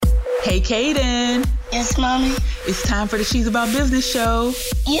Hey, Kaden. Yes, Mommy? It's time for the She's About Business show.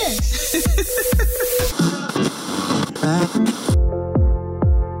 Yes.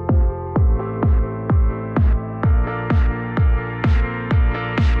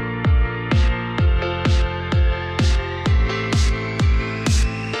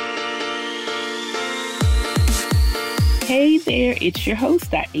 Hey there, it's your host,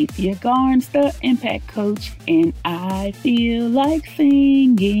 Aethia Garnes, the Impact Coach, and I feel like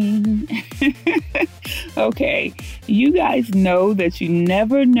singing. Okay, you guys know that you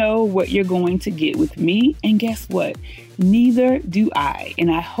never know what you're going to get with me, and guess what? Neither do I,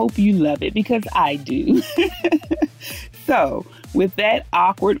 and I hope you love it because I do. So, with that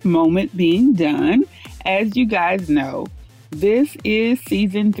awkward moment being done, as you guys know, this is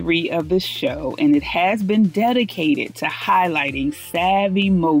season 3 of the show, and it has been dedicated to highlighting savvy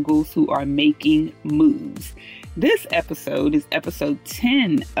moguls who are making moves. This episode is episode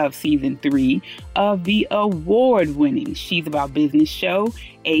 10 of season 3 of the award-winning She's About Business show,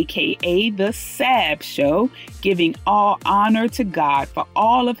 aka the SAB show, giving all honor to God for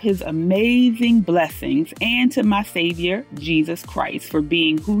all of his amazing blessings and to my Savior, Jesus Christ, for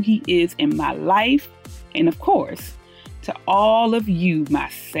being who he is in my life, and of course, to all of you, my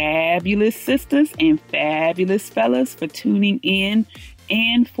fabulous sisters and fabulous fellas, for tuning in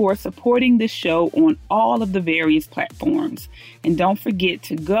and for supporting the show on all of the various platforms. And don't forget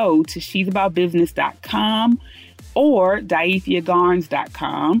to go to she'saboutbusiness.com or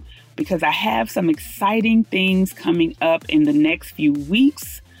diethiagarnes.com because I have some exciting things coming up in the next few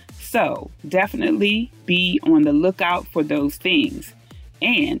weeks. So definitely be on the lookout for those things.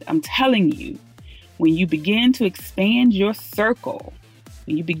 And I'm telling you, when you begin to expand your circle,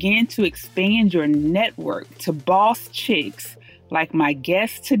 when you begin to expand your network to boss chicks like my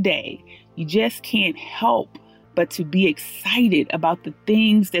guest today, you just can't help but to be excited about the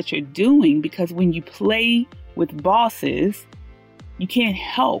things that you're doing, because when you play with bosses, you can't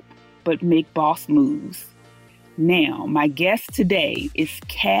help but make boss moves. Now, my guest today is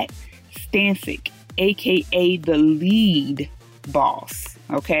Kat Stancik, aka the lead boss,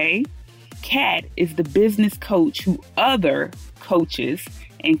 okay? Kat is the business coach who other coaches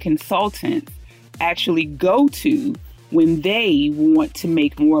and consultants actually go to when they want to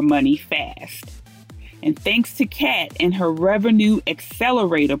make more money fast. And thanks to Kat and her Revenue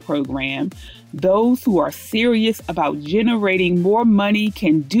Accelerator program, those who are serious about generating more money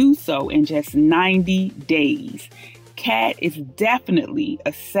can do so in just 90 days. Kat is definitely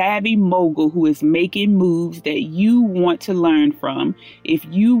a savvy mogul who is making moves that you want to learn from if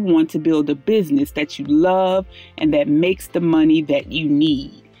you want to build a business that you love and that makes the money that you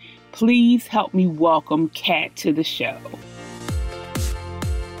need. Please help me welcome Kat to the show.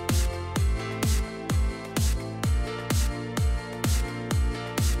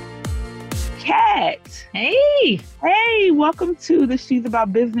 Kat. Hey, welcome to the She's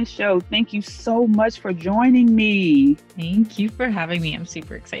About Business show. Thank you so much for joining me. Thank you for having me. I'm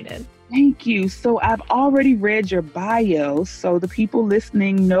super excited. Thank you. So I've already read your bio, so the people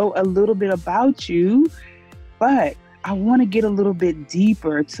listening know a little bit about you, but I want to get a little bit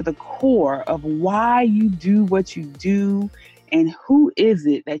deeper to the core of why you do what you do and who is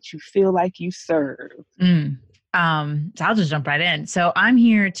it that you feel like you serve. So I'll just jump right in. So I'm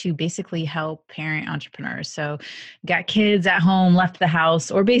here to basically help parent entrepreneurs. So got kids at home, left the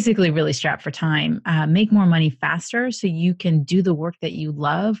house, or basically really strapped for time, make more money faster so you can do the work that you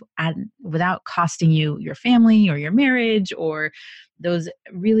love without costing you your family or your marriage or those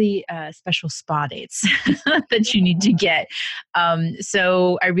really special spa dates that you need to get.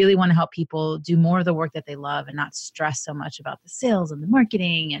 So I really want to help people do more of the work that they love and not stress so much about the sales and the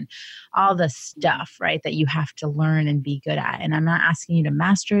marketing and all the stuff, right, that you have to learn and be good at. And I'm not asking you to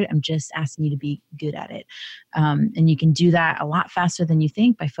master it. I'm just asking you to be good at it. And you can do that a lot faster than you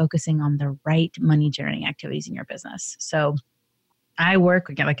think by focusing on the right money generating activities in your business. So I work,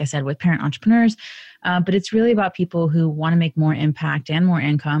 again, like I said, with parent entrepreneurs, but it's really about people who want to make more impact and more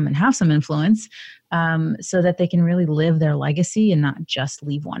income and have some influence so that they can really live their legacy and not just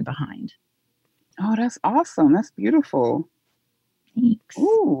leave one behind. Oh, that's awesome. That's beautiful. Thanks.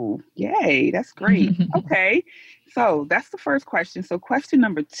 Ooh, yay. That's great. Okay. So that's the first question. So question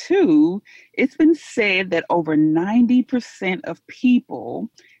number 2, it's been said that over 90% of people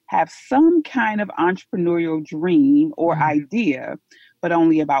have some kind of entrepreneurial dream or idea, but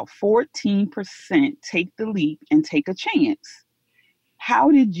only about 14% take the leap and take a chance.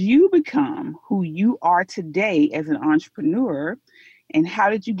 How did you become who you are today as an entrepreneur? And how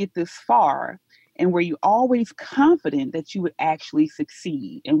did you get this far? And were you always confident that you would actually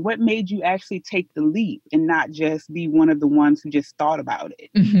succeed? And what made you actually take the leap and not just be one of the ones who just thought about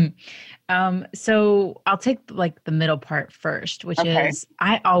it? So I'll take like the middle part first, which Okay. is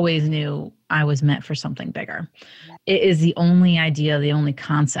I always knew I was meant for something bigger. It is the only idea, the only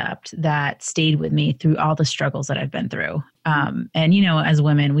concept that stayed with me through all the struggles that I've been through. And, as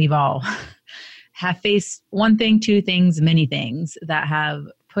women, we've all have faced one thing, two things, many things that have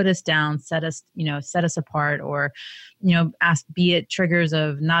put us down, set us apart, or, be it triggers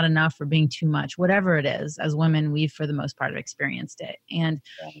of not enough or being too much, whatever it is. As women, we've for the most part have experienced it. And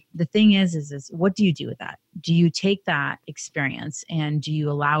the thing is what do you do with that? Do you take that experience and do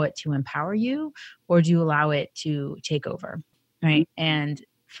you allow it to empower you, or do you allow it to take over? Right. And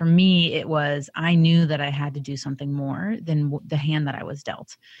for me, I knew that I had to do something more than the hand that I was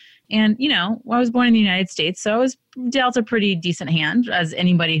dealt. And, I was born in the United States, so I was dealt a pretty decent hand, as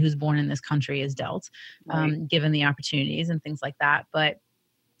anybody who's born in this country is dealt, given the opportunities and things like that. But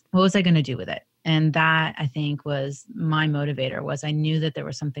what was I going to do with it? And that, I think, was my motivator, was I knew that there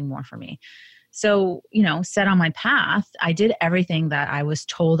was something more for me. So, set on my path, I did everything that I was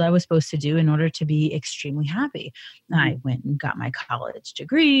told I was supposed to do in order to be extremely happy. I went and got my college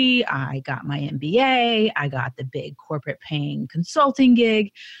degree. I got my MBA. I got the big corporate paying consulting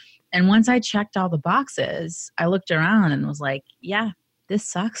gig. And once I checked all the boxes, I looked around and was like, yeah, this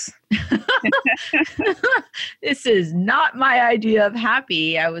sucks. This is not my idea of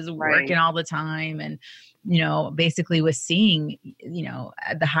happy. I was working all the time and, basically was seeing,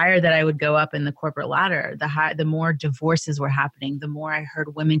 the higher that I would go up in the corporate ladder, the more divorces were happening, the more I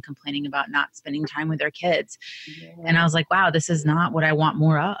heard women complaining about not spending time with their kids. Yeah. And I was like, wow, this is not what I want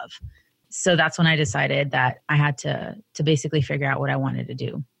more of. So that's when I decided that I had to basically figure out what I wanted to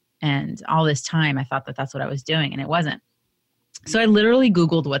do. And all this time, I thought that that's what I was doing, and it wasn't. So I literally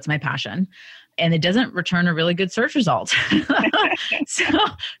Googled what's my passion, and it doesn't return a really good search result. So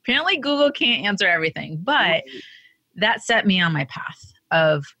apparently Google can't answer everything, but that set me on my path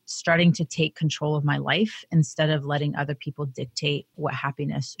of starting to take control of my life instead of letting other people dictate what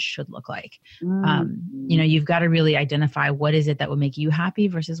happiness should look like. You've got to really identify what is it that will make you happy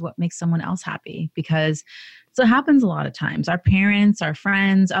versus what makes someone else happy, because so it happens a lot of times. Our parents, our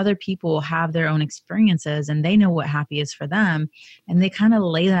friends, other people have their own experiences and they know what happy is for them. And they kind of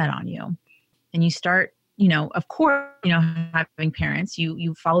lay that on you. And you start, of course, having parents,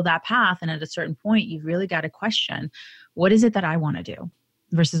 you follow that path. And at a certain point, you've really got to question, what is it that I want to do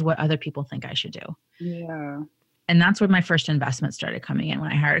versus what other people think I should do? Yeah. And that's where my first investment started coming in,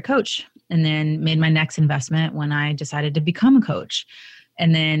 when I hired a coach, and then made my next investment when I decided to become a coach.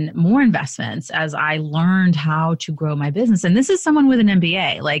 And then more investments as I learned how to grow my business. And this is someone with an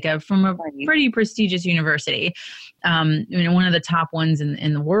MBA, from a pretty prestigious university, one of the top ones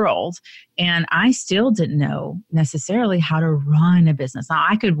in the world. And I still didn't know necessarily how to run a business. Now,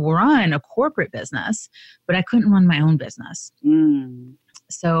 I could run a corporate business, but I couldn't run my own business.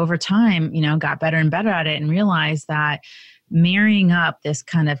 So over time, got better and better at it and realized that marrying up this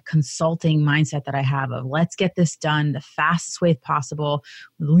kind of consulting mindset that I have of let's get this done the fastest way possible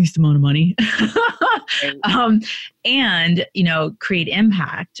with the least amount of money and, create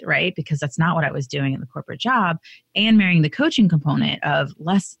impact, right? Because that's not what I was doing in the corporate job, and marrying the coaching component of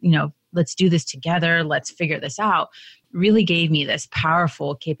let's do this together. Let's figure this out. Really gave me this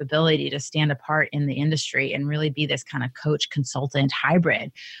powerful capability to stand apart in the industry and really be this kind of coach consultant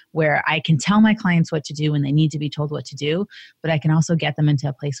hybrid, where I can tell my clients what to do when they need to be told what to do, but I can also get them into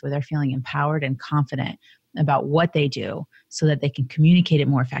a place where they're feeling empowered and confident about what they do so that they can communicate it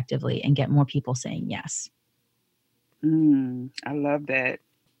more effectively and get more people saying yes. I love that.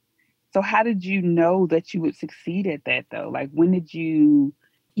 So how did you know that you would succeed at that though? Like, when did you...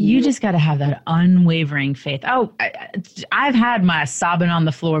 You just got to have that unwavering faith. Oh, I've had my sobbing on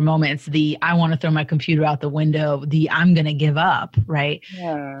the floor moments, I want to throw my computer out the window, I'm going to give up, right?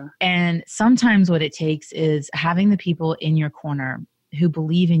 Yeah. And sometimes what it takes is having the people in your corner who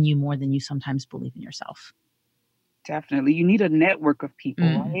believe in you more than you sometimes believe in yourself. Definitely. You need a network of people,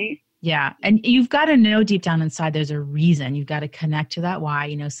 right? Yeah. And you've got to know deep down inside there's a reason. You've got to connect to that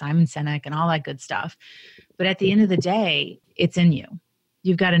why, Simon Sinek and all that good stuff. But at the end of the day, it's in you.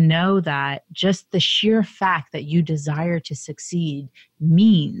 You've got to know that just the sheer fact that you desire to succeed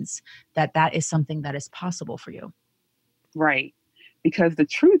means that that is something that is possible for you. Right. Because the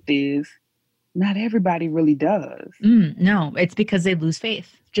truth is, not everybody really does. No, it's because they lose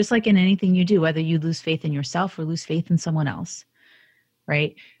faith. Just like in anything you do, whether you lose faith in yourself or lose faith in someone else,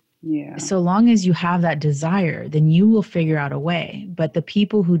 right? Yeah. So long as you have that desire, then you will figure out a way. But the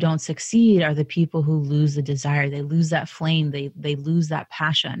people who don't succeed are the people who lose the desire. They lose that flame. They lose that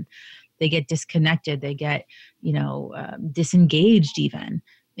passion. they get disconnected, they get, disengaged even.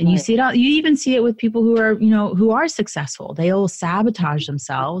 And you Right. see it all, you even see it with people who are, who are successful. They will sabotage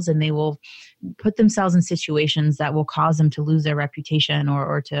themselves and they will put themselves in situations that will cause them to lose their reputation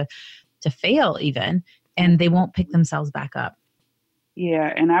or to fail even, and they won't pick themselves back up.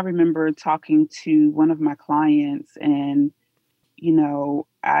 Yeah. And I remember talking to one of my clients and,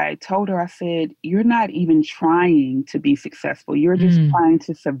 I told her, I said, you're not even trying to be successful. You're just trying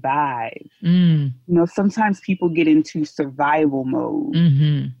to survive. Sometimes people get into survival mode.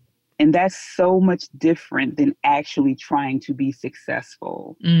 Mm-hmm. And that's so much different than actually trying to be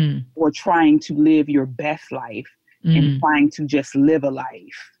successful or trying to live your best life and trying to just live a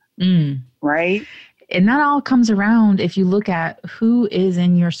life. Right? And that all comes around if you look at who is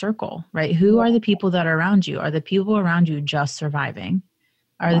in your circle, right? Who are the people that are around you? Are the people around you just surviving?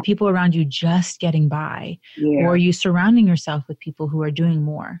 Are the people around you just getting by? Yeah. Or are you surrounding yourself with people who are doing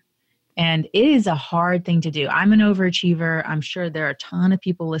more? And it is a hard thing to do. I'm an overachiever. I'm sure there are a ton of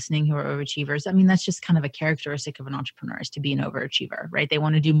people listening who are overachievers. I mean, that's just kind of a characteristic of an entrepreneur, is to be an overachiever, right? They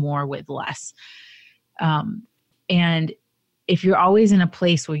want to do more with less. And if you're always in a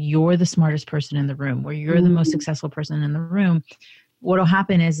place where you're the smartest person in the room, where you're the most successful person in the room, what'll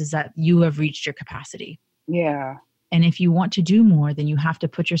happen is that you have reached your capacity. Yeah. And if you want to do more, then you have to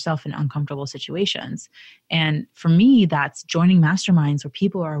put yourself in uncomfortable situations. And for me, that's joining masterminds where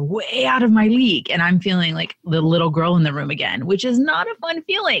people are way out of my league and I'm feeling like the little girl in the room again, which is not a fun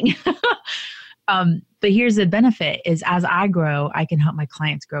feeling. But here's the benefit is as I grow, I can help my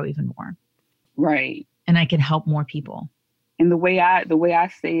clients grow even more. Right. And I can help more people. And the way I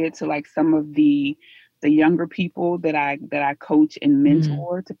say it to like some of the younger people that I coach and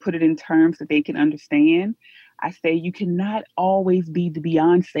mentor, to put it in terms that they can understand, I say you cannot always be the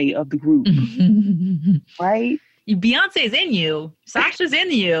Beyonce of the group, right? Beyonce's in you, Sasha's in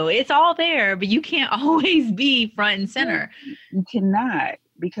you, it's all there, but you can't always be front and center. You cannot,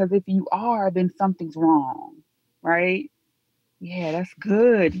 because if you are, then something's wrong, right? Yeah, that's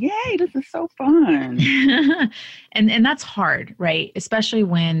good. Yay, this is so fun. And that's hard, right? Especially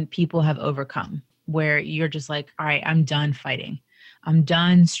when people have overcome, where you're just like, all right, I'm done fighting. I'm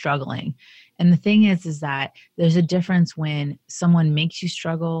done struggling. And the thing is that there's a difference when someone makes you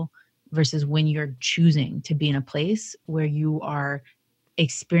struggle versus when you're choosing to be in a place where you are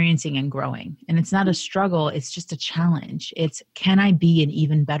experiencing and growing. And it's not a struggle, it's just a challenge. It's, can I be an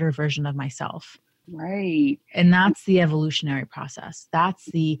even better version of myself? Right. And that's the evolutionary process. That's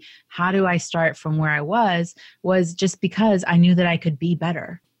the, how do I start from where I was just because I knew that I could be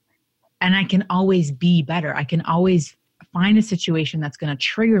better. And I can always be better. I can always find a situation that's going to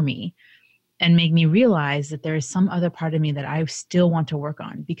trigger me and make me realize that there is some other part of me that I still want to work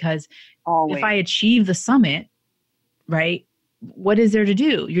on. Because if I achieve the summit, right, what is there to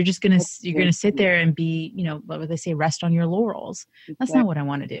do? You're just going to, you're going to sit there and be, what would they say, rest on your laurels. That's not what I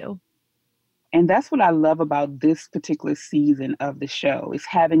want to do. And that's what I love about this particular season of the show, is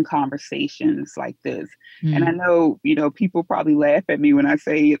having conversations like this. And I know, people probably laugh at me when I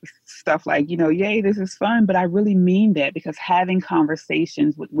say stuff like, yay, this is fun. But I really mean that, because having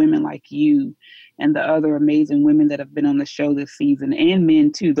conversations with women like you and the other amazing women that have been on the show this season, and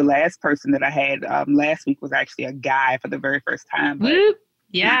men too. The last person that I had last week was actually a guy for the very first time. But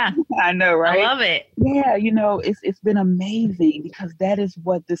yeah, I know, right? I love it. Yeah, it's been amazing, because that is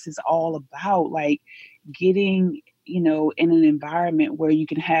what this is all about. Like getting, in an environment where you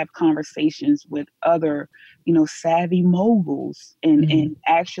can have conversations with other, savvy moguls and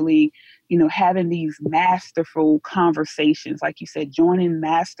actually, having these masterful conversations, like you said, joining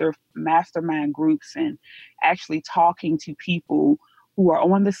mastermind groups and actually talking to people who are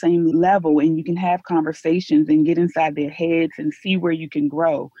on the same level, and you can have conversations and get inside their heads and see where you can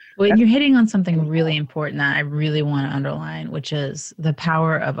grow. Well, you're hitting on something really important that I really want to underline, which is the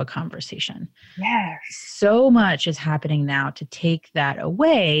power of a conversation. Yes. So much is happening now to take that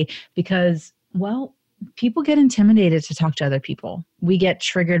away because, well, people get intimidated to talk to other people. We get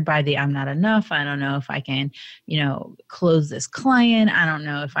triggered by the, I'm not enough. I don't know if I can, close this client. I don't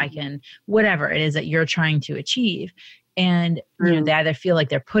know if I can, whatever it is that you're trying to achieve. And, they either feel like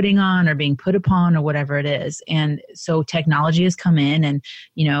they're putting on or being put upon or whatever it is. And so technology has come in and,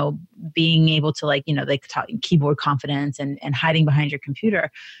 being able to they talk keyboard confidence and hiding behind your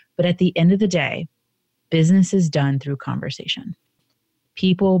computer. But at the end of the day, business is done through conversation.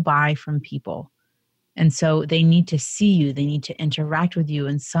 People buy from people. And so they need to see you. They need to interact with you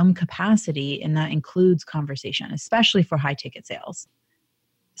in some capacity. And that includes conversation, especially for high ticket sales.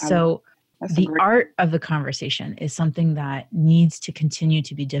 So the art of the conversation is something that needs to continue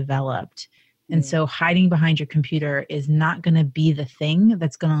to be developed And so hiding behind your computer is not going to be the thing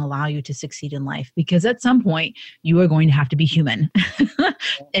that's going to allow you to succeed in life, because at some point you are going to have to be human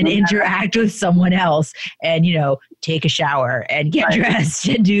and interact with someone else and, take a shower and get dressed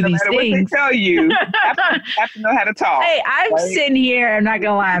and do these things. No matter what they tell you, you have to know how to talk. Hey, I'm sitting here. I'm not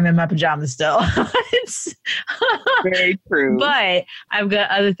going to lie. I'm in my pajamas still. It's very true. But I've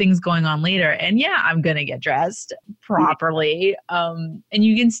got other things going on later. And I'm going to get dressed properly. And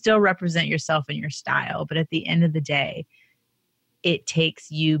you can still represent yourself and your style. But at the end of the day, it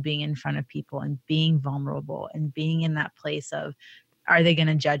takes you being in front of people and being vulnerable and being in that place of, are they going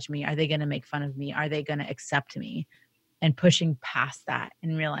to judge me? Are they going to make fun of me? Are they going to accept me? And pushing past that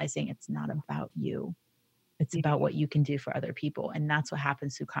and realizing it's not about you. It's about what you can do for other people. And that's what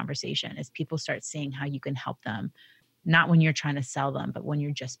happens through conversation, is people start seeing how you can help them. Not when you're trying to sell them, but when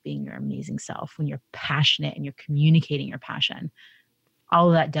you're just being your amazing self, when you're passionate and you're communicating your passion. All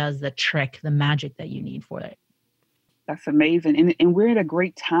of that does the trick, the magic that you need for it. That's amazing. And we're at a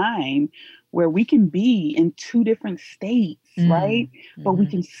great time where we can be in two different states, right? But we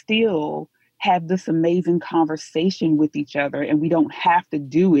can still have this amazing conversation with each other, and we don't have to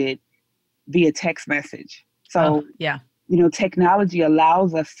do it via text message. So, technology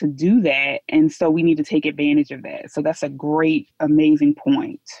allows us to do that. And so we need to take advantage of that. So that's a great, amazing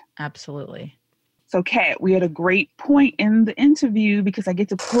point. Absolutely. So, Kat, we had a great point in the interview because I get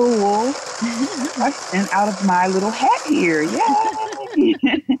to pull a question out of my little hat here. Yay!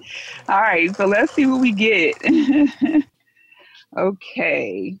 All right, so let's see what we get.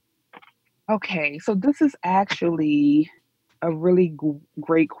 Okay, so this is actually a really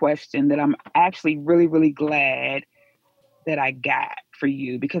great question that I'm actually really, really glad that I got for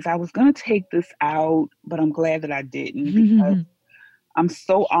you, because I was going to take this out, but I'm glad that I didn't, because I'm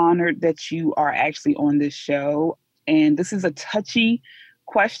so honored that you are actually on this show. And this is a touchy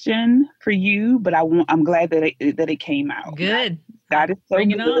question for you, but I'm glad that it came out. Good. That is so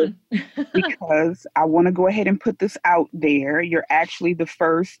Bring good it on. because I want to go ahead and put this out there. You're actually the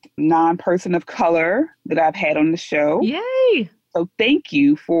first non-person of color that I've had on the show. Yay! So thank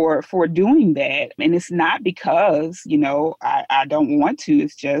you for doing that. And it's not because, I don't want to.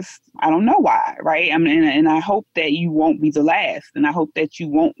 It's just, I don't know why, right? I mean, and I hope that you won't be the last. And I hope that you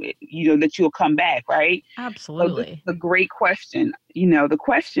won't, that you'll come back, right? Absolutely. So this is a great question. The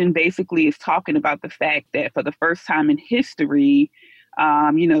question basically is talking about the fact that for the first time in history,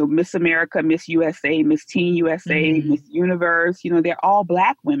 Miss America, Miss USA, Miss Teen USA, Miss Universe, they're all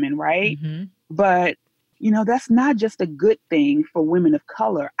Black women, right? But that's not just a good thing for women of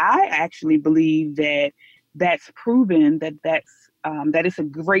color. I actually believe that that's proven that it's a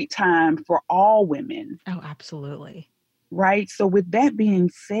great time for all women. Oh, absolutely. Right. So with that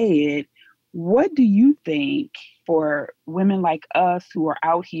being said, what do you think for women like us who are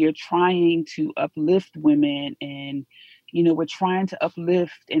out here trying to uplift women and, we're trying to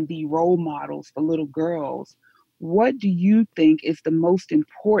uplift and be role models for little girls? What do you think is the most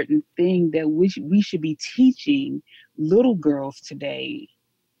important thing that we should be teaching little girls today?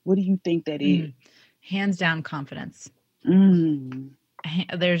 What do you think that is? Hands down, confidence.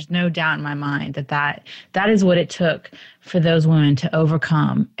 There's no doubt in my mind that is what it took for those women to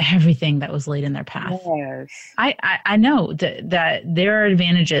overcome everything that was laid in their path. Yes. I know that there are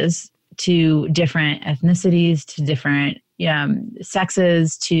advantages to different ethnicities, to different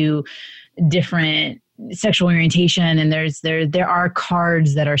sexes, to different sexual orientation, and there are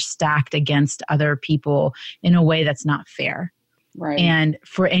cards that are stacked against other people in a way that's not fair. Right. And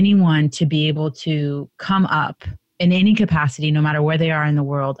for anyone to be able to come up in any capacity, no matter where they are in the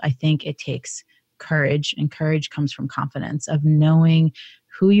world, I think it takes courage, and courage comes from confidence of knowing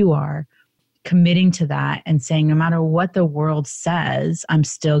who you are, committing to that, and saying, no matter what the world says, I'm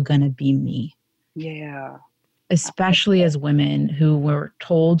still going to be me. Yeah. Especially as women who were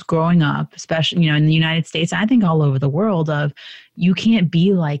told growing up, especially, in the United States, I think all over the world, of you can't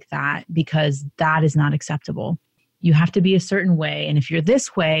be like that because that is not acceptable. You have to be a certain way. And if you're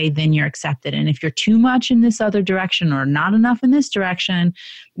this way, then you're accepted. And if you're too much in this other direction or not enough in this direction,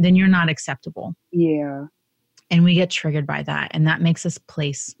 then you're not acceptable. Yeah. And we get triggered by that. And that makes us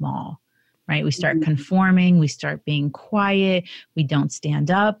play small, right? We start conforming. We start being quiet. We don't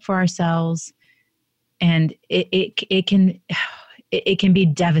stand up for ourselves. And it can be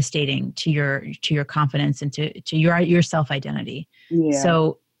devastating to your confidence and to your self-identity. Yeah.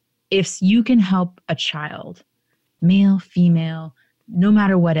 So if you can help a child, male, female, no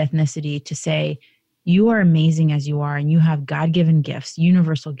matter what ethnicity, to say, you are amazing as you are, and you have God-given gifts,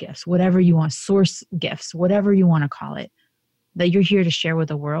 universal gifts, whatever you want, source gifts, whatever you want to call it, that you're here to share with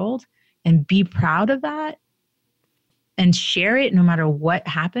the world, and be proud of that, and share it no matter what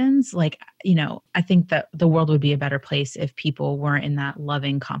happens. Like, I think that the world would be a better place if people weren't in that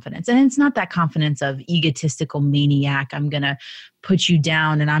loving confidence. And it's not that confidence of egotistical maniac, I'm going to put you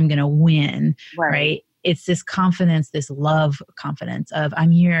down and I'm going to win, right? It's this confidence, this love confidence of I'm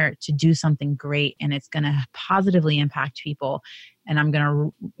here to do something great and it's going to positively impact people. And I'm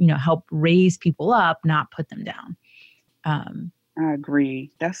going to, help raise people up, not put them down. I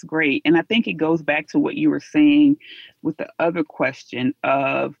agree. That's great. And I think it goes back to what you were saying with the other question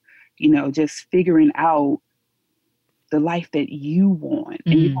of, just figuring out the life that you want.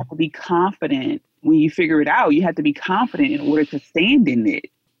 And you have to be confident when you figure it out. You have to be confident in order to stand in it.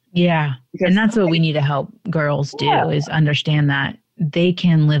 Yeah. Because and that's what we need to help girls do is understand that they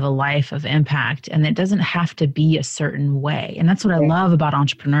can live a life of impact and it doesn't have to be a certain way. And that's what I love about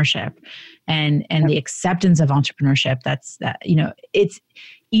entrepreneurship and the acceptance of entrepreneurship. It's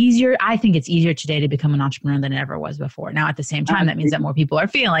easier. I think it's easier today to become an entrepreneur than it ever was before. Now, at the same time, that means that more people are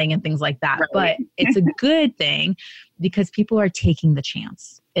failing and things like that. Right. But it's a good thing because people are taking the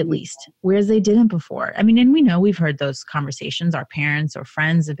chance, at least, whereas they didn't before. I mean, and we know we've heard those conversations. Our parents or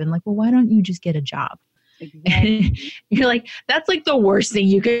friends have been like, well, why don't you just get a job? Exactly. You're like, that's like the worst thing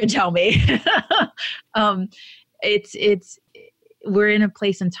you could tell me. We're in a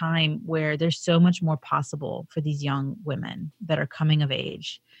place and time where there's so much more possible for these young women that are coming of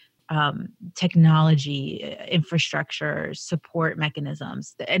age. Technology, infrastructure, support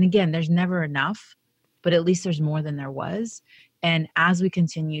mechanisms. And again, there's never enough, but at least there's more than there was. And as we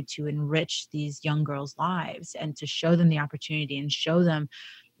continue to enrich these young girls' lives and to show them the opportunity and show them,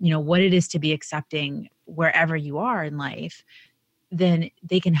 what it is to be accepting wherever you are in life, then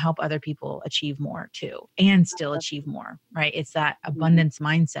they can help other people achieve more too and still achieve more, right? It's that abundance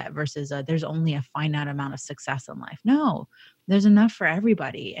mindset versus there's only a finite amount of success in life. No, there's enough for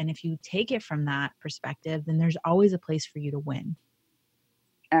everybody. And if you take it from that perspective, then there's always a place for you to win.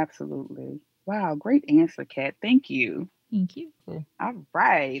 Absolutely. Wow. Great answer, Kat. Thank you. Thank you. All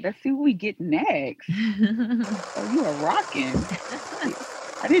right. Let's see what we get next. Oh, you are rocking.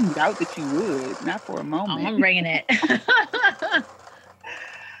 I didn't doubt that you would, not for a moment. Oh, I'm bringing it.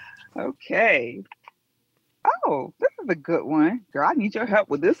 Okay. Oh, this is a good one. Girl, I need your help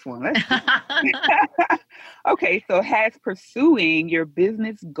with this one. Okay, so has pursuing your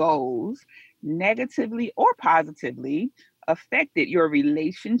business goals negatively or positively affected your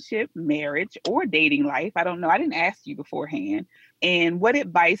relationship, marriage, or dating life? I don't know. I didn't ask you beforehand. And what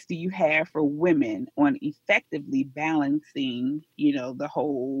advice do you have for women on effectively balancing, the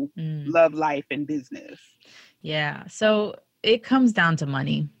whole love life and business? Yeah. So it comes down to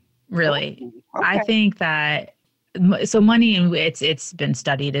money, really. Okay. I think that money, and it's been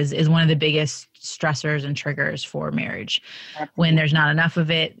studied, is one of the biggest stressors and triggers for marriage. Absolutely. When there's not enough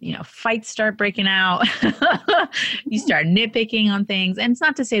of it, fights start breaking out. You start nitpicking on things. And it's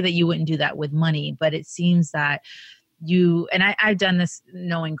not to say that you wouldn't do that with money, but it seems that I've done this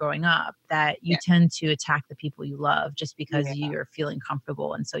knowing growing up that you tend to attack the people you love just because you're feeling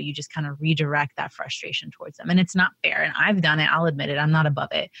comfortable. And so you just kind of redirect that frustration towards them. And it's not fair. And I've done it. I'll admit it. I'm not above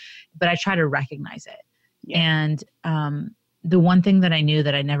it, but I try to recognize it. Yeah. And the one thing that I knew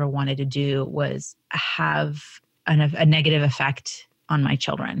that I never wanted to do was have a negative effect on my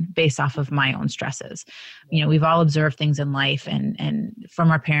children based off of my own stresses. We've all observed things in life and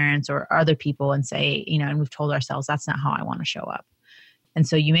from our parents or other people and say, and we've told ourselves that's not how I want to show up. And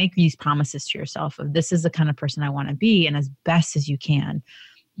so you make these promises to yourself of this is the kind of person I want to be. And as best as you can,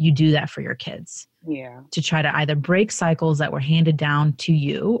 you do that for your kids. Yeah. To try to either break cycles that were handed down to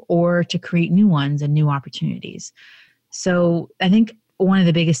you or to create new ones and new opportunities. So I think one of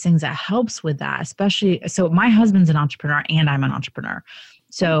the biggest things that helps with that, especially, so my husband's an entrepreneur and I'm an entrepreneur.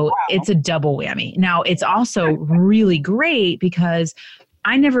 So It's a double whammy. Now it's also really great because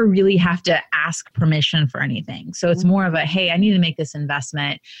I never really have to ask permission for anything. So it's more of a, hey, I need to make this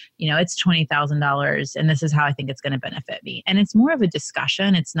investment. It's $20,000 and this is how I think it's going to benefit me. And it's more of a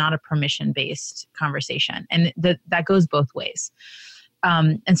discussion. It's not a permission-based conversation. And that goes both ways.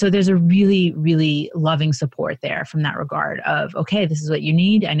 And so there's a really, really loving support there from that regard of, okay, this is what you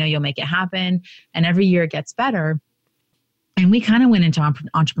need. I know you'll make it happen. And every year it gets better. And we kind of went into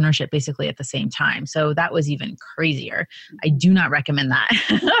entrepreneurship basically at the same time. So that was even crazier. I do not recommend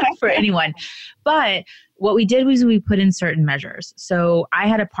that for anyone. But what we did was we put in certain measures. So I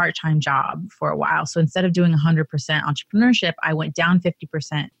had a part-time job for a while. So instead of doing 100% entrepreneurship, I went down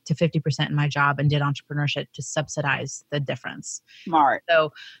 50% to 50% in my job and did entrepreneurship to subsidize the difference. Smart.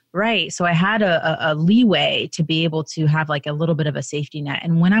 So, right. So I had a leeway to be able to have like a little bit of a safety net.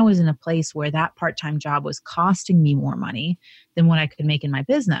 And when I was in a place where that part-time job was costing me more money than what I could make in my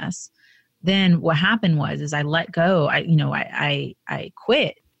business, then what happened is I let go. I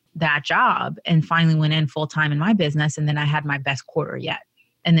quit that job and finally went in full time in my business. And then I had my best quarter yet.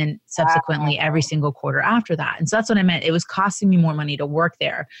 And then subsequently every single quarter after that. And so that's what I meant. It was costing me more money to work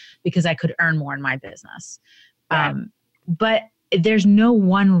there because I could earn more in my business. Right. But there's no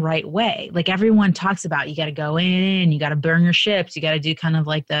one right way. Like everyone talks about, you got to go in, you got to burn your ships. You got to do kind of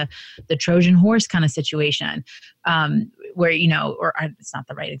like the Trojan horse kind of situation, where, or it's not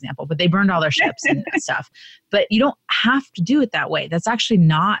the right example, but they burned all their ships and stuff, but you don't have to do it that way. That's actually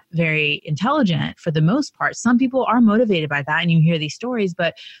not very intelligent for the most part. Some people are motivated by that and you hear these stories,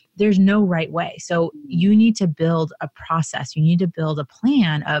 but there's no right way. So you need to build a process. You need to build a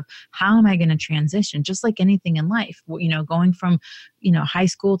plan of how am I going to transition? Just like anything in life, going from, high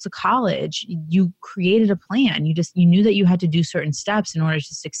school to college, you created a plan. You knew that you had to do certain steps in order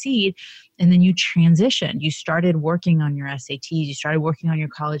to succeed. And then you transitioned. You started working on your SATs. You started working on your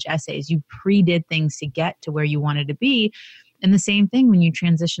college essays. You pre-did things to get to where you wanted to be. And the same thing when you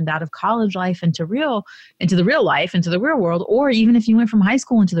transitioned out of college life into the real life, into the real world, or even if you went from high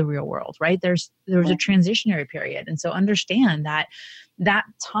school into the real world, right? There was a transitionary period. And so understand that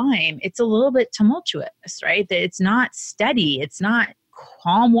time, it's a little bit tumultuous, right? That it's not steady. It's not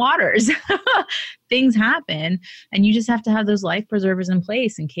calm waters. Things happen and you just have to have those life preservers in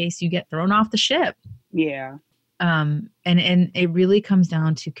place in case you get thrown off the ship. Yeah. And it really comes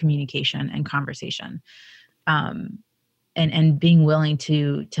down to communication and conversation. And being willing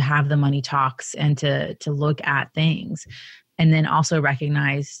to have the money talks and to look at things, and then also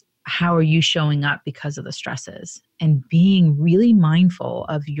recognize how are you showing up because of the stresses, and being really mindful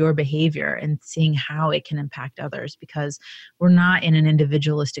of your behavior and seeing how it can impact others, because we're not in an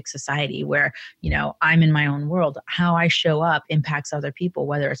individualistic society where, I'm in my own world. How I show up impacts other people,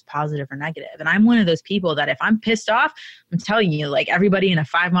 whether it's positive or negative. And I'm one of those people that if I'm pissed off, I'm telling you, like everybody in a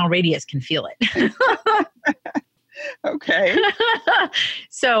 5-mile radius can feel it. Okay.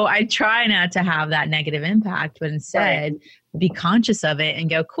 So I try not to have that negative impact, but instead be conscious of it and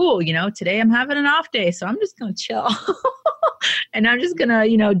go, cool, today I'm having an off day, so I'm just going to chill and I'm just going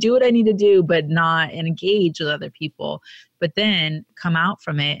to, do what I need to do, but not engage with other people, but then come out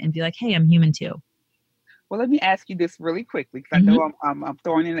from it and be like, hey, I'm human too. Well, let me ask you this really quickly, because I know I'm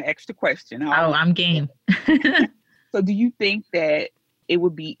throwing in an extra question. I'm game. So do you think that it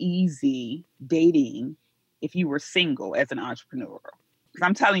would be easy dating if you were single as an entrepreneur? Because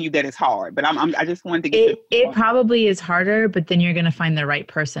I'm telling you that it's hard, but I just wanted to get it probably is harder, but then you're going to find the right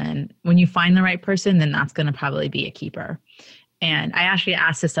person. When you find the right person, then that's going to probably be a keeper. And I actually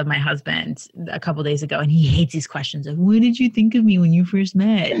asked this of my husband a couple of days ago, and he hates these questions of, what did you think of me when you first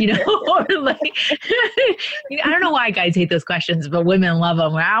met? Or like, I don't know why guys hate those questions, but women love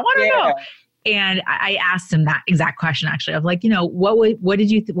them. I want to know. And I asked him that exact question, actually, of like, what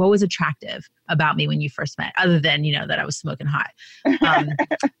was attractive about me when you first met, other than, that I was smoking hot,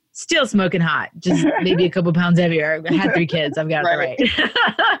 still smoking hot, just maybe a couple pounds heavier. I had 3 kids. I've got it right.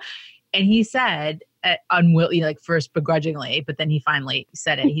 And he said, like first begrudgingly, but then he finally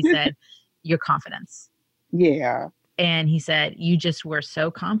said it. He said, your confidence. Yeah. And he said, you just were so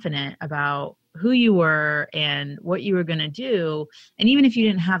confident about who you were and what you were going to do. And even if you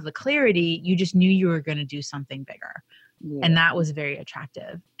didn't have the clarity, you just knew you were going to do something bigger. Yeah. And that was very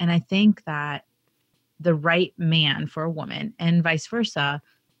attractive. And I think that the right man for a woman and vice versa,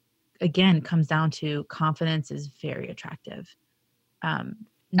 again, comes down to confidence is very attractive.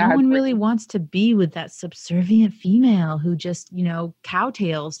 No one really wants to be with that subservient female who just,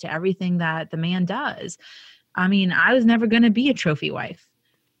 cowtails to everything that the man does. I mean, I was never going to be a trophy wife.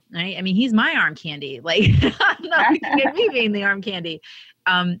 Right? I mean, he's my arm candy. Like, I'm not looking at me being the arm candy.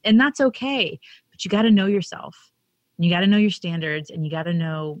 And that's okay. But you got to know yourself. You got to know your standards, and you got to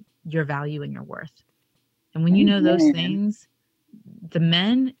know your value and your worth. And when you know those things, the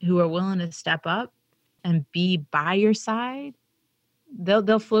men who are willing to step up and be by your side,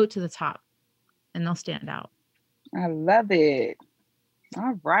 they'll float to the top and they'll stand out. I love it.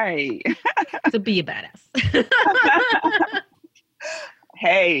 All right. So be a badass.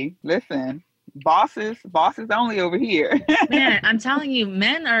 Hey, listen, bosses only over here. Man, I'm telling you,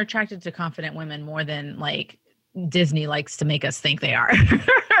 men are attracted to confident women more than like Disney likes to make us think they are.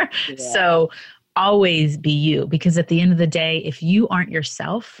 Yeah. So always be you, because at the end of the day, if you aren't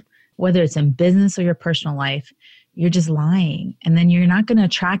yourself, whether it's in business or your personal life, you're just lying. And then you're not going to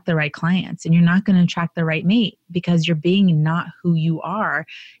attract the right clients, and you're not going to attract the right mate, because you're being not who you are.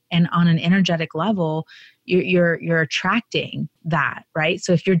 And on an energetic level, you're attracting that, right?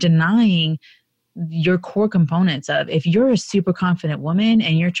 So if you're denying your core components of, if you're a super confident woman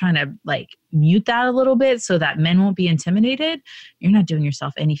and you're trying to like mute that a little bit so that men won't be intimidated, you're not doing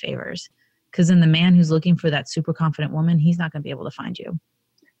yourself any favors. Because then the man who's looking for that super confident woman, he's not going to be able to find you.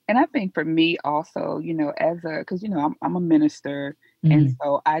 And I think for me also, because, I'm a minister. And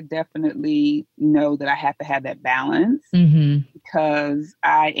so I definitely know that I have to have that balance because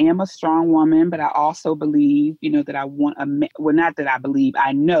I am a strong woman, but I also believe, that I want not that I believe,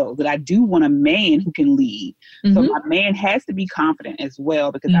 I know that I do want a man who can lead. So my man has to be confident as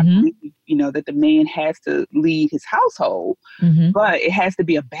well, because I believe, that the man has to lead his household, but it has to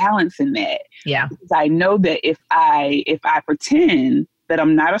be a balance in that. Yeah. Because I know that if I pretend that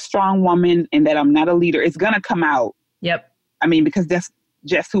I'm not a strong woman and that I'm not a leader, it's going to come out. Yep. I mean, because that's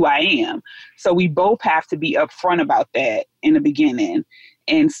just who I am. So we both have to be upfront about that in the beginning.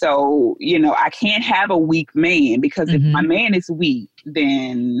 And so, I can't have a weak man, because if my man is weak,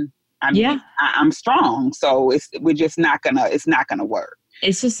 then I'm strong. So it's not gonna work.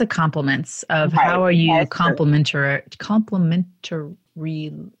 It's just the compliments of how are you complementary.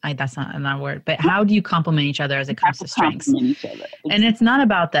 That's not a word, but how do you complement each other as it comes to strengths? And it's not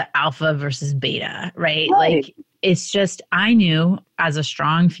about the alpha versus beta, right? Like, it's just, I knew as a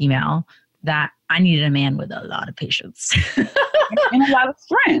strong female that I needed a man with a lot of patience. And a lot of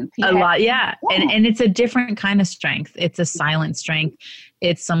strength. Yeah. And it's a different kind of strength. It's a silent strength.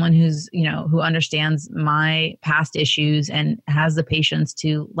 It's someone who's, who understands my past issues and has the patience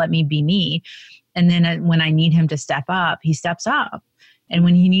to let me be me. And then when I need him to step up, he steps up. And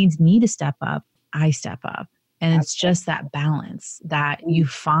when he needs me to step up, I step up. And it's just that balance that you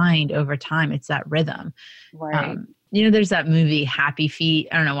find over time. It's that rhythm. Right. There's that movie Happy Feet.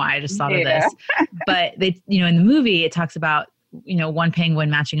 I don't know why I just thought of this, but they, in the movie, it talks about, one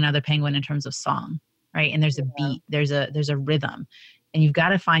penguin matching another penguin in terms of song, right? And there's a beat, there's a rhythm, and you've got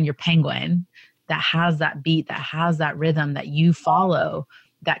to find your penguin that has that beat, that has that rhythm that you follow,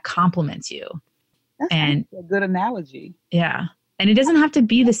 that complements you. That's a good analogy. Yeah. And it doesn't have to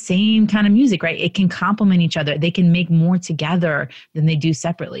be the same kind of music, right? It can complement each other. They can make more together than they do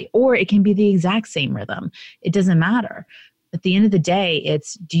separately. Or it can be the exact same rhythm. It doesn't matter. At the end of the day,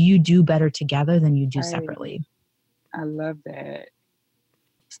 it's, do you do better together than you do separately? I love that.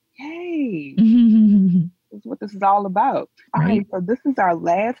 Yay. That's what this is all about. All right. So this is our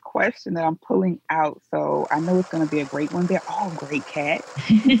last question that I'm pulling out. So I know it's going to be a great one. They're all great, Kat.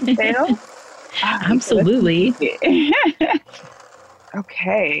 Right, absolutely.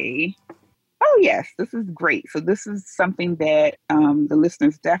 Okay. Oh, yes, this is great. So this is something that the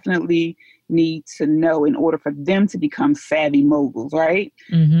listeners definitely need to know in order for them to become savvy moguls, right?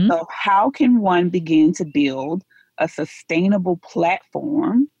 So how can one begin to build a sustainable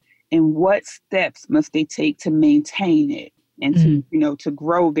platform, and what steps must they take to maintain it and to, to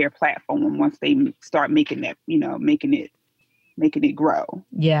grow their platform once they start making that, making it grow?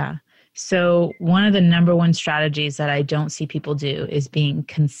 Yeah. So one of the number one strategies that I don't see people do is being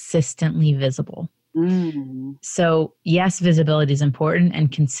consistently visible. So yes, visibility is important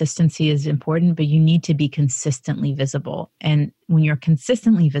and consistency is important, but you need to be consistently visible. And when you're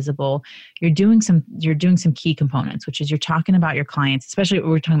consistently visible, you're doing some key components, which is you're talking about your clients, especially when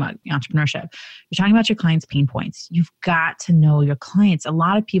we're talking about entrepreneurship. You're talking about your clients' pain points. You've got to know your clients. A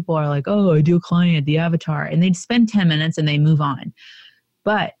lot of people are like, oh, I do a client, the avatar, and they spend 10 minutes and they move on.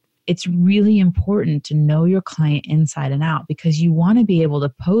 But it's really important to know your client inside and out, because you want to be able to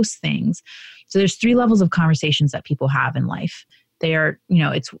post things. So there's 3 levels of conversations that people have in life. They are,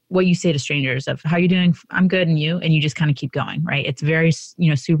 it's what you say to strangers of, how you doing? I'm good. And you just kind of keep going, right? It's very,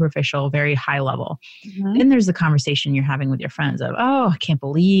 superficial, very high level. Then there's the conversation you're having with your friends of, oh, I can't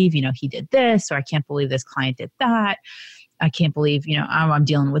believe, he did this, or I can't believe this client did that. I can't believe, I'm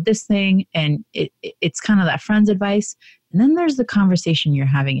dealing with this thing. And it's kind of that friend's advice. And then there's the conversation you're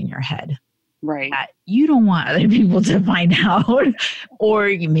having in your head. Right. That you don't want other people to find out. Or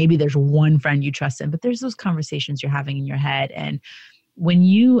maybe there's one friend you trust in, but there's those conversations you're having in your head. And when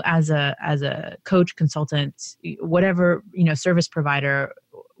you as a coach, consultant, whatever, service provider,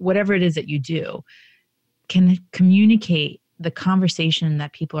 whatever it is that you do, can communicate the conversation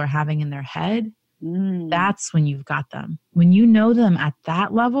that people are having in their head, that's when you've got them. When you know them at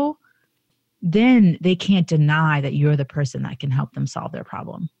that level, then they can't deny that you're the person that can help them solve their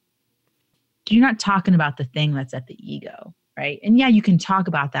problem. You're not talking about the thing that's at the ego, right? And yeah, you can talk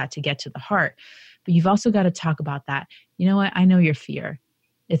about that to get to the heart, but you've also got to talk about that. You know what? I know your fear.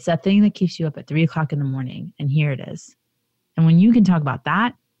 It's that thing that keeps you up at 3:00 in the morning, and here it is. And when you can talk about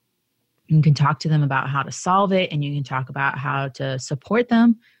that, you can talk to them about how to solve it, and you can talk about how to support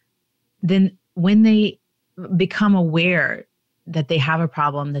them. Then when they become aware that they have a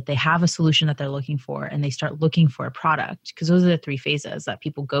problem, that they have a solution that they're looking for, and they start looking for a product, because those are the 3 phases that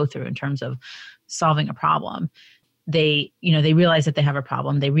people go through in terms of solving a problem, they realize that they have a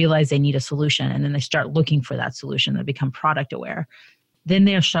problem. They realize they need a solution, and then they start looking for that solution. They become product aware. Then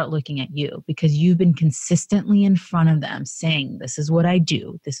they'll start looking at you because you've been consistently in front of them saying, this is what I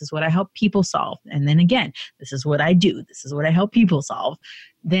do. This is what I help people solve. And then again, this is what I do. This is what I help people solve.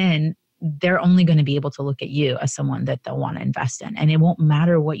 Then they're only going to be able to look at you as someone that they'll want to invest in. And it won't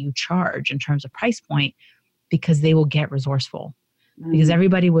matter what you charge in terms of price point because they will get resourceful. Because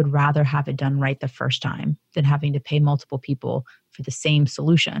everybody would rather have it done right the first time than having to pay multiple people for the same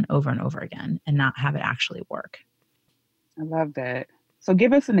solution over and over again and not have it actually work. I love that. So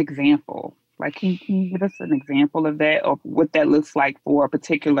give us an example. Like, can you give us an example of that, of what that looks like for a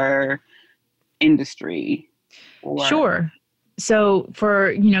particular industry? Sure. So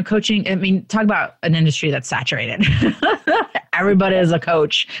for, coaching, I mean, talk about an industry that's saturated. Everybody is a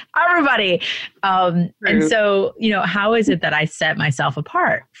coach. Everybody. And so, how is it that I set myself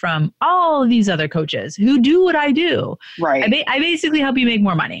apart from all of these other coaches who do what I do? Right. I basically help you make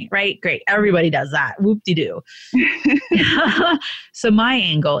more money, right? Great. Everybody does that. Whoop-de-doo. So my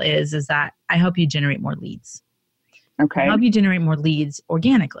angle is that I help you generate more leads. Okay. I help you generate more leads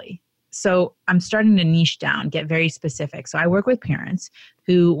organically. So I'm starting to niche down, get very specific. So I work with parents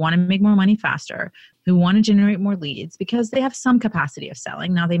who want to make more money faster, who want to generate more leads because they have some capacity of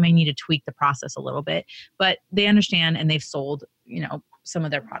selling. Now they may need to tweak the process a little bit, but they understand and they've sold, some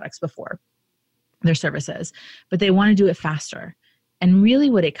of their products before, their services, but they want to do it faster. And really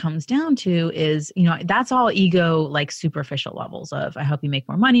what it comes down to is, that's all ego, like superficial levels of I help you make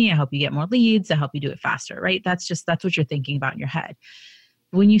more money, I help you get more leads, I help you do it faster, right? That's what you're thinking about in your head.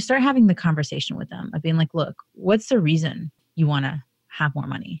 When you start having the conversation with them of being like, look, what's the reason you want to have more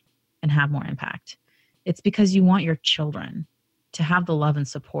money and have more impact? It's because you want your children to have the love and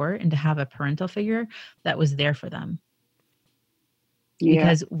support and to have a parental figure that was there for them. Yeah.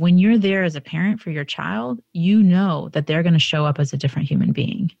 Because when you're there as a parent for your child, you know that they're going to show up as a different human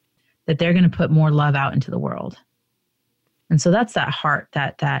being, that they're going to put more love out into the world. And so that's that heart,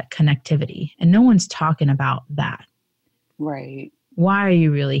 that connectivity. And no one's talking about that. Right. Why are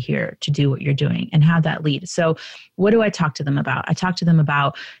you really here to do what you're doing and have that lead? So what do I talk to them about? I talk to them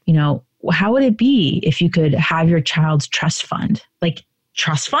about, how would it be if you could have your child's trust fund? Like,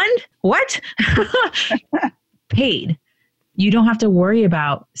 trust fund? What? Paid. You don't have to worry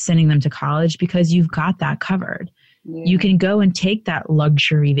about sending them to college because you've got that covered. Yeah. You can go and take that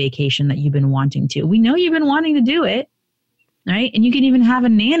luxury vacation that you've been wanting to. We know you've been wanting to do it, right? And you can even have a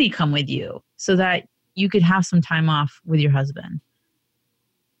nanny come with you so that you could have some time off with your husband.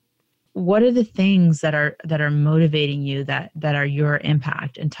 What are the things that are motivating you that are your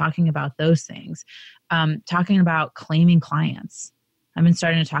impact, and talking about those things, talking about claiming clients. I've been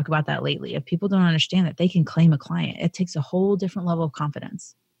starting to talk about that lately. If people don't understand that they can claim a client, it takes a whole different level of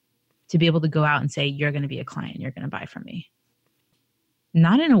confidence to be able to go out and say, you're going to be a client, you're going to buy from me.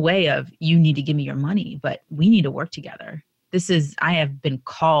 Not in a way of you need to give me your money, but we need to work together. I have been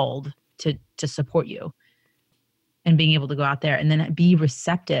called to support you. And being able to go out there and then be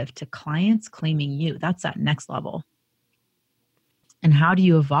receptive to clients claiming you. That's that next level. And how do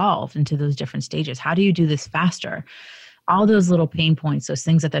you evolve into those different stages? How do you do this faster? All those little pain points, those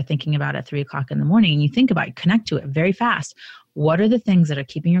things that they're thinking about at 3 o'clock in the morning, and you think about it, connect to it very fast. What are the things that are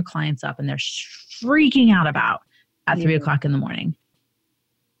keeping your clients up and they're freaking out about at 3 o'clock in the morning?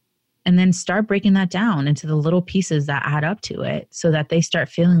 And then start breaking that down into the little pieces that add up to it so that they start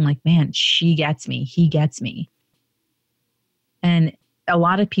feeling like, man, she gets me, he gets me. And a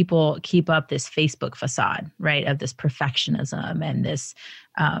lot of people keep up this Facebook facade, right, of this perfectionism and this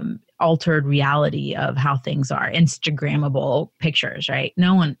altered reality of how things are, Instagrammable pictures, right?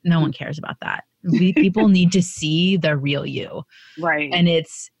 No one cares about that. People need to see the real you. Right. And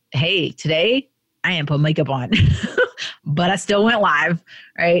it's, hey, today I didn't put makeup on, but I still went live,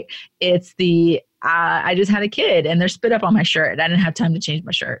 right? It's the, I just had a kid and they're spit up on my shirt. I didn't have time to change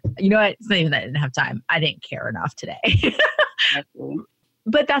my shirt. You know what? It's not even that I didn't have time. I didn't care enough today.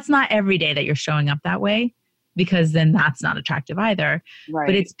 But that's not every day that you're showing up that way, because then that's not attractive either. Right.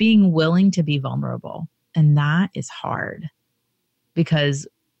 But it's being willing to be vulnerable. And that is hard because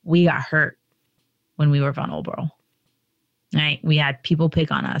we got hurt when we were vulnerable, right? We had people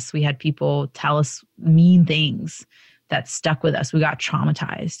pick on us. We had people tell us mean things that stuck with us. We got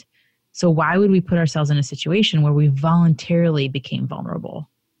traumatized. So why would we put ourselves in a situation where we voluntarily became vulnerable?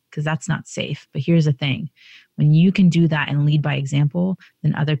 Because that's not safe. But here's the thing. When you can do that and lead by example,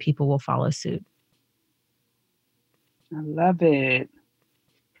 then other people will follow suit. I love it.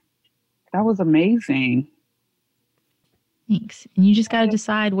 That was amazing. Thanks. And you just got to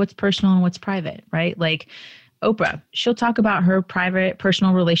decide what's personal and what's private, right? Like, Oprah, she'll talk about her private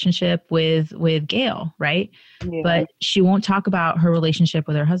personal relationship with Gail, right? Yeah. But she won't talk about her relationship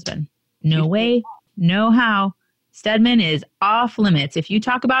with her husband. No way, no how. Stedman is off limits. If you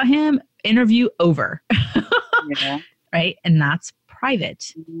talk about him, interview over. Yeah. Right? And that's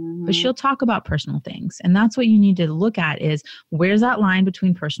private. But she'll talk about personal things. And that's what you need to look at is, where's that line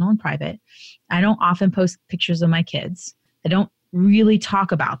between personal and private? I don't often post pictures of my kids. I don't really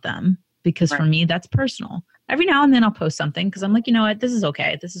talk about them because for me, that's personal. Every now and then I'll post something because I'm like, you know what, this is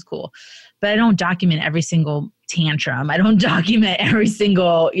okay. This is cool. But I don't document every single tantrum. I don't document every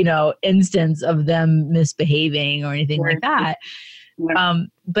single, instance of them misbehaving or anything like that. Yeah.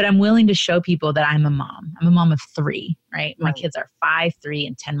 But I'm willing to show people that I'm a mom. I'm a mom of 3, right? My kids are 5, 3,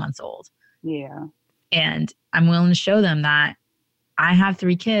 and 10 months old. Yeah. And I'm willing to show them that I have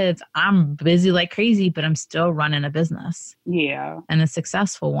 3 kids. I'm busy like crazy, but I'm still running a business. Yeah. And a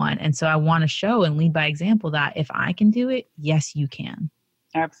successful one. And so I want to show and lead by example that if I can do it, yes, you can.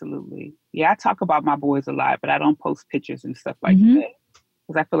 Absolutely. Yeah. I talk about my boys a lot, but I don't post pictures and stuff like that.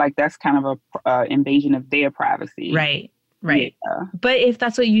 Because I feel like that's kind of a invasion of their privacy. Right. Yeah. But if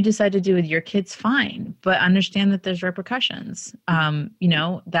that's what you decide to do with your kids, fine. But understand that there's repercussions,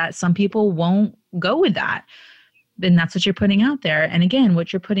 that some people won't go with that. Then that's what you're putting out there. And again,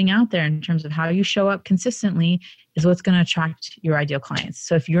 what you're putting out there in terms of how you show up consistently is what's going to attract your ideal clients.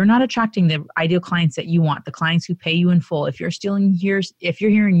 So if you're not attracting the ideal clients that you want, the clients who pay you in full, if you're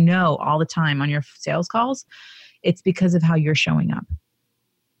hearing no all the time on your sales calls, it's because of how you're showing up.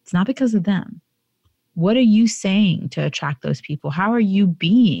 It's not because of them. What are you saying to attract those people? How are you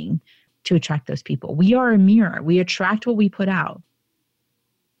being to attract those people? We are a mirror. We attract what we put out.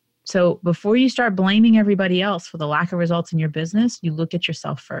 So before you start blaming everybody else for the lack of results in your business, you look at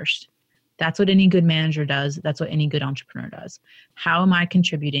yourself first. That's what any good manager does. That's what any good entrepreneur does. How am I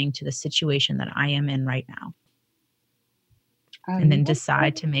contributing to the situation that I am in right now? And then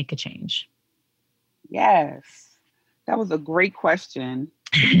decide to make a change. Yes. That was a great question.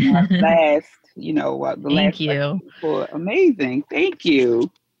 Thank you. Amazing. Thank you.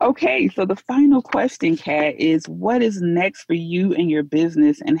 Okay, so the final question, Kat, is what is next for you and your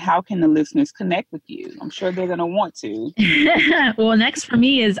business, and how can the listeners connect with you? I'm sure they're going to want to. Well, next for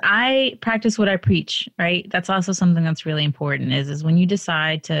me is I practice what I preach, right? That's also something that's really important is when you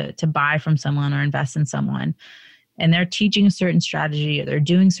decide to buy from someone or invest in someone, and they're teaching a certain strategy or they're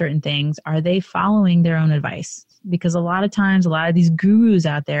doing certain things, are they following their own advice? Because a lot of times, a lot of these gurus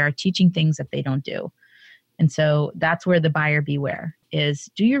out there are teaching things that they don't do. And so that's where the buyer beware is.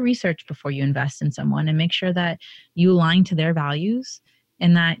 Do your research before you invest in someone and make sure that you align to their values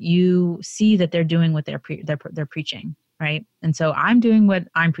and that you see that they're doing what they're preaching, right? And so I'm doing what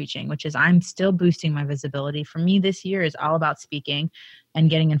I'm preaching, which is I'm still boosting my visibility. For me, this year is all about speaking and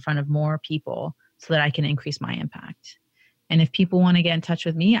getting in front of more people so that I can increase my impact. And if people want to get in touch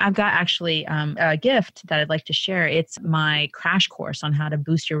with me, I've got actually a gift that I'd like to share. It's my crash course on how to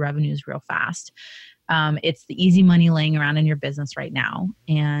boost your revenues real fast. It's the easy money laying around in your business right now.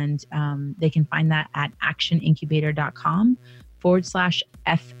 And they can find that at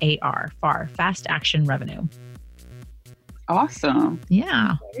actionincubator.com/FAR, Fast Action Revenue. Awesome.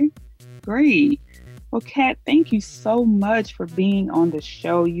 Yeah. Okay. Great. Well, Kat, thank you so much for being on the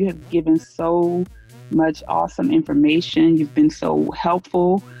show. You have given so much awesome information. You've been so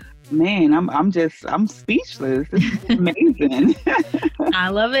helpful. Man, I'm speechless. This is amazing. I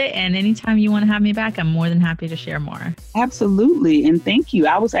love it. And anytime you want to have me back, I'm more than happy to share more. Absolutely. And thank you.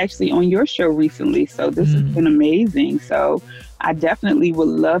 I was actually on your show recently, so this has been amazing. So I definitely would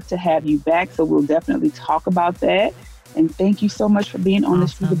love to have you back. So we'll definitely talk about that. And thank you so much for being on the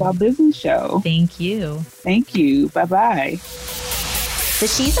She's About Business show. Thank you. Thank you. Bye-bye. The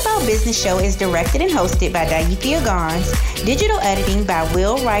She's About Business show is directed and hosted by Daithia Gons, digital editing by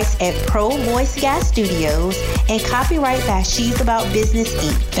Will Rice at Pro Voice Guy Studios, and copyright by She's About Business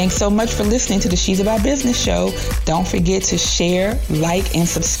Inc. Thanks so much for listening to the She's About Business show. Don't forget to share, like, and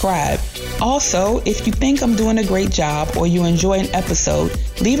subscribe. Also, if you think I'm doing a great job or you enjoy an episode,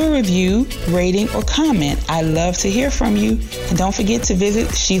 leave a review, rating, or comment. I love to hear from you. And don't forget to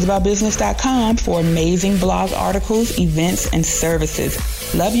visit she'saboutbusiness.com for amazing blog articles, events, and services.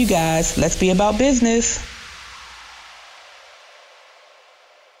 Love you guys. Let's be about business.